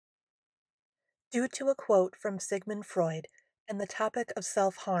Due to a quote from Sigmund Freud and the topic of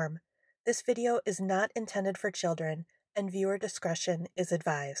self-harm, this video is not intended for children and viewer discretion is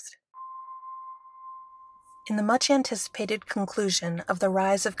advised. In the much-anticipated conclusion of the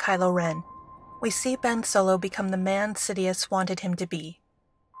Rise of Kylo Ren, we see Ben Solo become the man Sidious wanted him to be.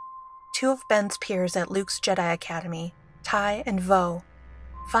 Two of Ben's peers at Luke's Jedi Academy, Ty and Vo,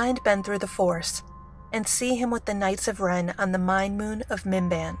 find Ben through the Force and see him with the Knights of Ren on the Mind Moon of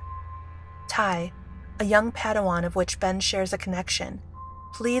Mimban. Ty, a young Padawan of which Ben shares a connection,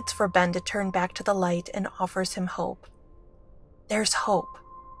 pleads for Ben to turn back to the light and offers him hope. There's hope.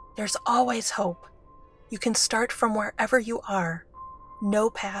 There's always hope. You can start from wherever you are. No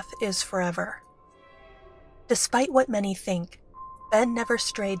path is forever. Despite what many think, Ben never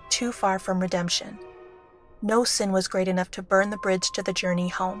strayed too far from redemption. No sin was great enough to burn the bridge to the journey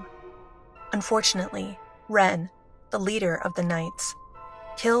home. Unfortunately, Ren, the leader of the Knights,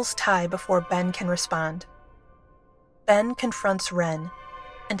 kills Ty before Ben can respond. Ben confronts Ren,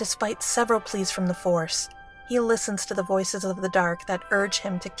 and despite several pleas from the Force, he listens to the voices of the dark that urge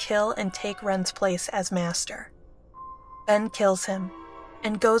him to kill and take Ren's place as master. Ben kills him,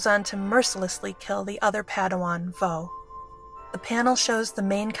 and goes on to mercilessly kill the other Padawan, Vo. The panel shows the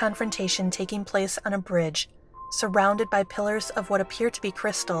main confrontation taking place on a bridge, surrounded by pillars of what appear to be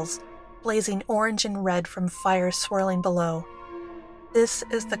crystals, blazing orange and red from fires swirling below. This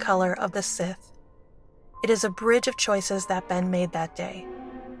is the color of the Sith. It is a bridge of choices that Ben made that day.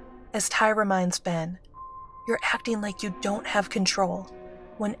 As Ty reminds Ben, "You're acting like you don't have control,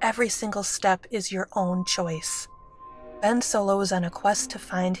 when every single step is your own choice." Ben Solo was on a quest to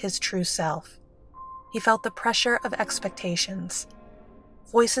find his true self. He felt the pressure of expectations.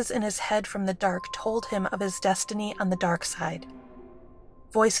 Voices in his head from the dark told him of his destiny on the dark side.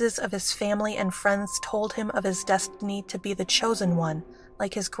 Voices of his family and friends told him of his destiny to be the chosen one,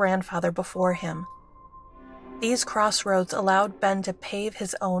 like his grandfather before him. These crossroads allowed Ben to pave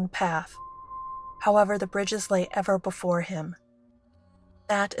his own path. However, the bridges lay ever before him.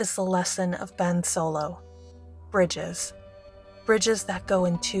 That is the lesson of Ben Solo. Bridges. Bridges that go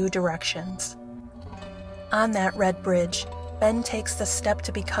in two directions. On that red bridge, Ben takes the step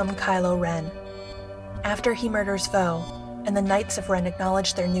to become Kylo Ren. After he murders Vo, and the Knights of Ren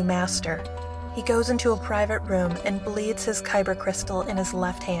acknowledge their new master, he goes into a private room and bleeds his kyber crystal in his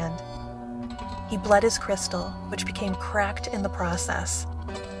left hand. He bled his crystal, which became cracked in the process.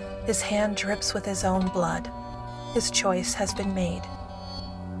 His hand drips with his own blood. His choice has been made.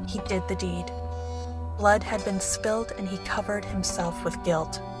 He did the deed. Blood had been spilled and he covered himself with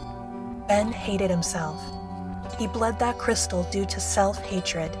guilt. Ben hated himself. He bled that crystal due to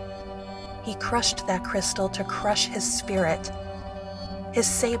self-hatred. He crushed that crystal to crush his spirit. His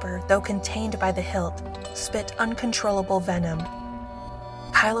saber, though contained by the hilt, spit uncontrollable venom.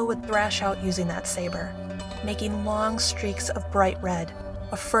 Kylo would thrash out using that saber, making long streaks of bright red,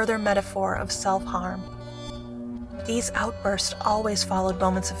 a further metaphor of self-harm. These outbursts always followed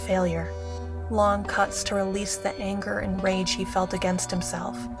moments of failure, long cuts to release the anger and rage he felt against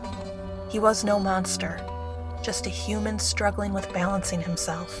himself. He was no monster, just a human struggling with balancing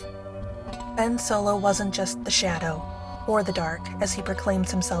himself. Ben Solo wasn't just the shadow, or the dark, as he proclaims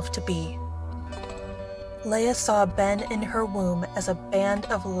himself to be. Leia saw Ben in her womb as a band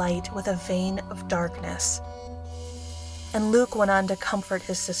of light with a vein of darkness. And Luke went on to comfort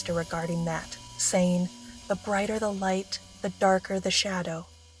his sister regarding that, saying, "The brighter the light, the darker the shadow."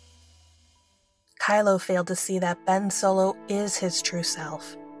 Kylo failed to see that Ben Solo is his true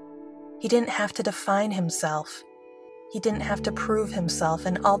self. He didn't have to define himself. He didn't have to prove himself,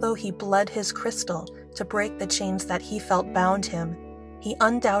 and although he bled his crystal to break the chains that he felt bound him, he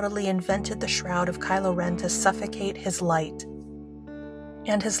undoubtedly invented the shroud of Kylo Ren to suffocate his light.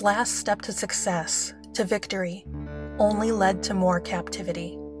 And his last step to success, to victory, only led to more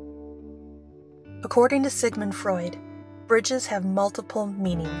captivity. According to Sigmund Freud, bridges have multiple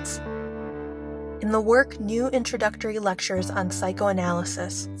meanings. In the work New Introductory Lectures on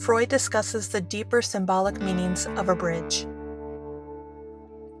Psychoanalysis, Freud discusses the deeper symbolic meanings of a bridge.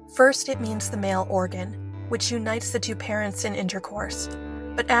 First, it means the male organ, which unites the two parents in intercourse,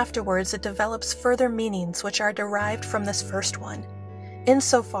 but afterwards it develops further meanings which are derived from this first one,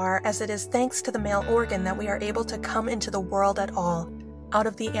 insofar as it is thanks to the male organ that we are able to come into the world at all, out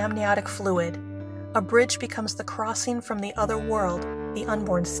of the amniotic fluid. A bridge becomes the crossing from the other world, the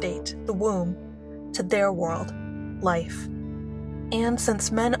unborn state, the womb, to their world, life. And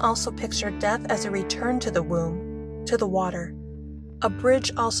since men also picture death as a return to the womb, to the water, a bridge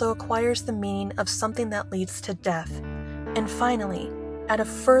also acquires the meaning of something that leads to death. And finally, at a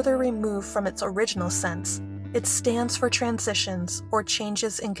further remove from its original sense, it stands for transitions or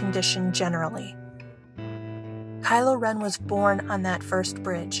changes in condition generally. Kylo Ren was born on that first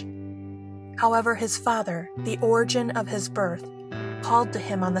bridge. However, his father, the origin of his birth, called to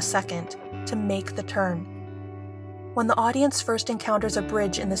him on the second to make the turn. When the audience first encounters a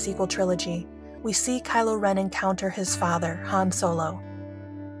bridge in the sequel trilogy, we see Kylo Ren encounter his father, Han Solo.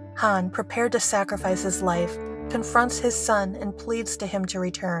 Han, prepared to sacrifice his life, confronts his son and pleads to him to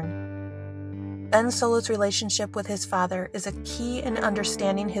return. Ben Solo's relationship with his father is a key in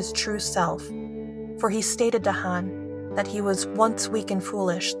understanding his true self, for he stated to Han that he was once weak and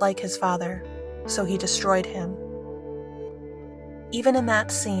foolish like his father, so he destroyed him. Even in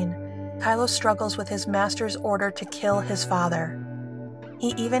that scene, Kylo struggles with his master's order to kill his father.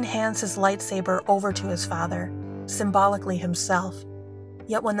 He even hands his lightsaber over to his father, symbolically himself.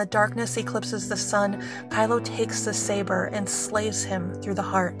 Yet when the darkness eclipses the sun, Kylo takes the saber and slays him through the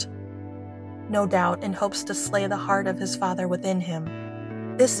heart. No doubt in hopes to slay the heart of his father within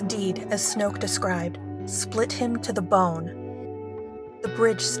him. This deed, as Snoke described, split him to the bone. The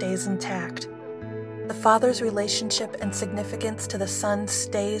bridge stays intact. The father's relationship and significance to the son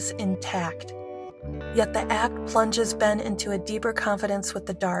stays intact. Yet the act plunges Ben into a deeper confidence with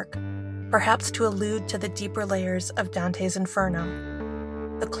the dark, perhaps to allude to the deeper layers of Dante's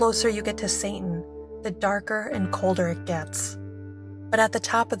Inferno. The closer you get to Satan, the darker and colder it gets. But at the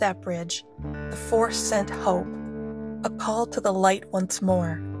top of that bridge, the Force sent hope, a call to the light once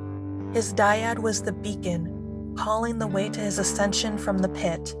more. His dyad was the beacon, calling the way to his ascension from the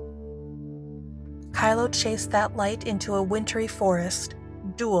pit. Kylo chased that light into a wintry forest,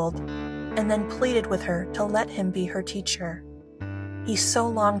 dueled, and then pleaded with her to let him be her teacher. He so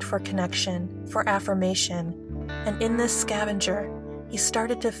longed for connection, for affirmation, and in this scavenger, he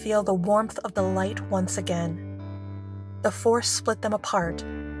started to feel the warmth of the light once again. The Force split them apart,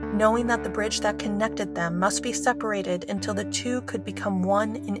 knowing that the bridge that connected them must be separated until the two could become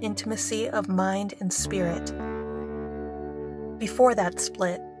one in intimacy of mind and spirit. Before that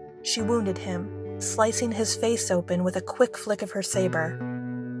split, she wounded him, slicing his face open with a quick flick of her saber.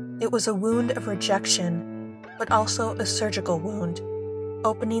 It was a wound of rejection, but also a surgical wound,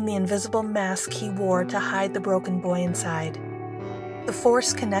 opening the invisible mask he wore to hide the broken boy inside. The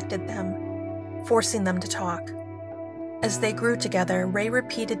Force connected them, forcing them to talk. As they grew together, Rey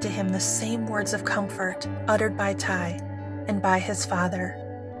repeated to him the same words of comfort uttered by Ty and by his father.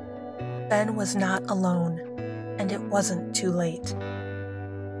 Ben was not alone, and it wasn't too late.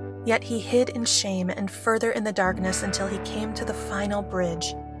 Yet he hid in shame and further in the darkness until he came to the final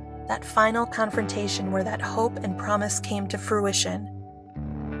bridge, that final confrontation where that hope and promise came to fruition.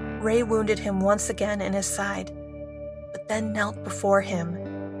 Rey wounded him once again in his side, but then knelt before him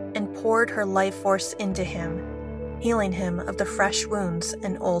and poured her life force into him, healing him of the fresh wounds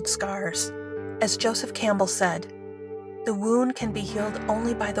and old scars. As Joseph Campbell said, "The wound can be healed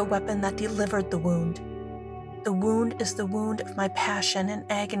only by the weapon that delivered the wound. The wound is the wound of my passion and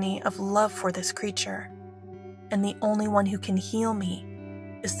agony of love for this creature, and the only one who can heal me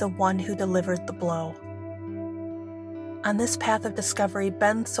is the one who delivered the blow." On this path of discovery,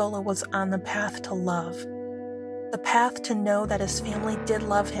 Ben Solo was on the path to love, the path to know that his family did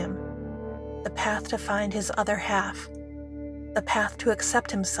love him, the path to find his other half, the path to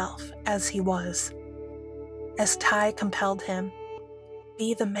accept himself as he was. As Ty compelled him,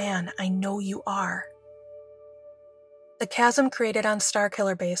 "Be the man I know you are." The chasm created on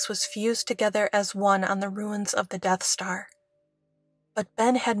Starkiller Base was fused together as one on the ruins of the Death Star. But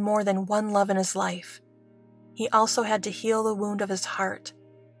Ben had more than one love in his life. He also had to heal the wound of his heart,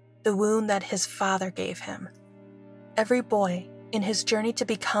 the wound that his father gave him. Every boy, in his journey to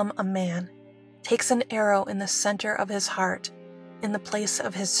become a man, takes an arrow in the center of his heart, in the place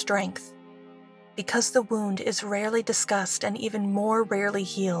of his strength. Because the wound is rarely discussed and even more rarely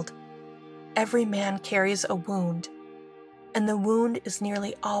healed, every man carries a wound, and the wound is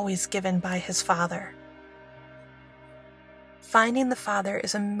nearly always given by his father. Finding the father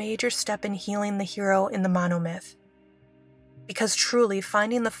is a major step in healing the hero in the monomyth. Because truly,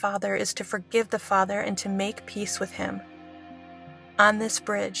 finding the father is to forgive the father and to make peace with him. On this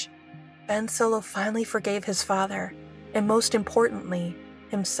bridge, Ben Solo finally forgave his father, and most importantly,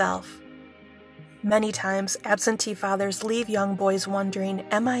 himself. Many times, absentee fathers leave young boys wondering,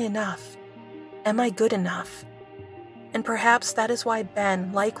 am I enough? Am I good enough? And perhaps that is why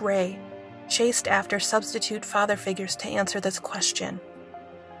Ben, like Rey, chased after substitute father figures to answer this question.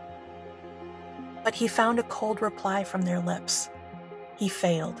 But he found a cold reply from their lips. He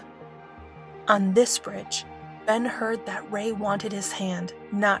failed. On this bridge, Ben heard that Rey wanted his hand,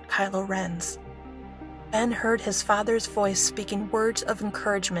 not Kylo Ren's. Ben heard his father's voice speaking words of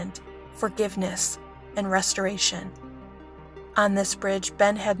encouragement, forgiveness, and restoration. On this bridge,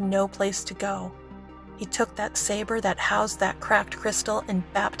 Ben had no place to go. he took that saber that housed that cracked crystal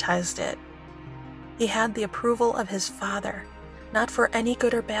and baptized it. He had the approval of his father, not for any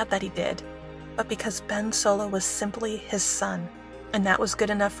good or bad that he did, but because Ben Solo was simply his son, and that was good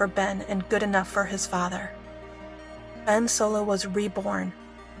enough for Ben and good enough for his father. Ben Solo was reborn,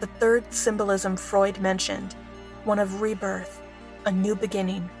 the third symbolism Freud mentioned, one of rebirth, a new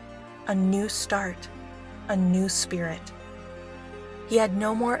beginning, a new start, a new spirit. He had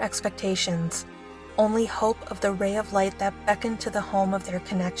no more expectations, only hope of the ray of light that beckoned to the home of their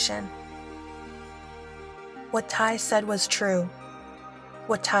connection. What Ty said was true.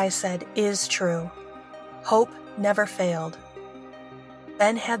 What Ty said is true. Hope never failed.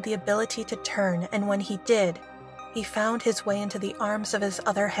 Ben had the ability to turn, and when he did, he found his way into the arms of his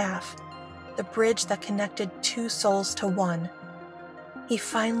other half, the bridge that connected two souls to one. He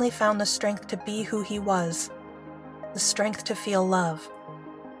finally found the strength to be who he was, the strength to feel love,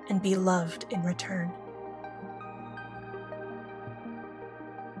 and be loved in return.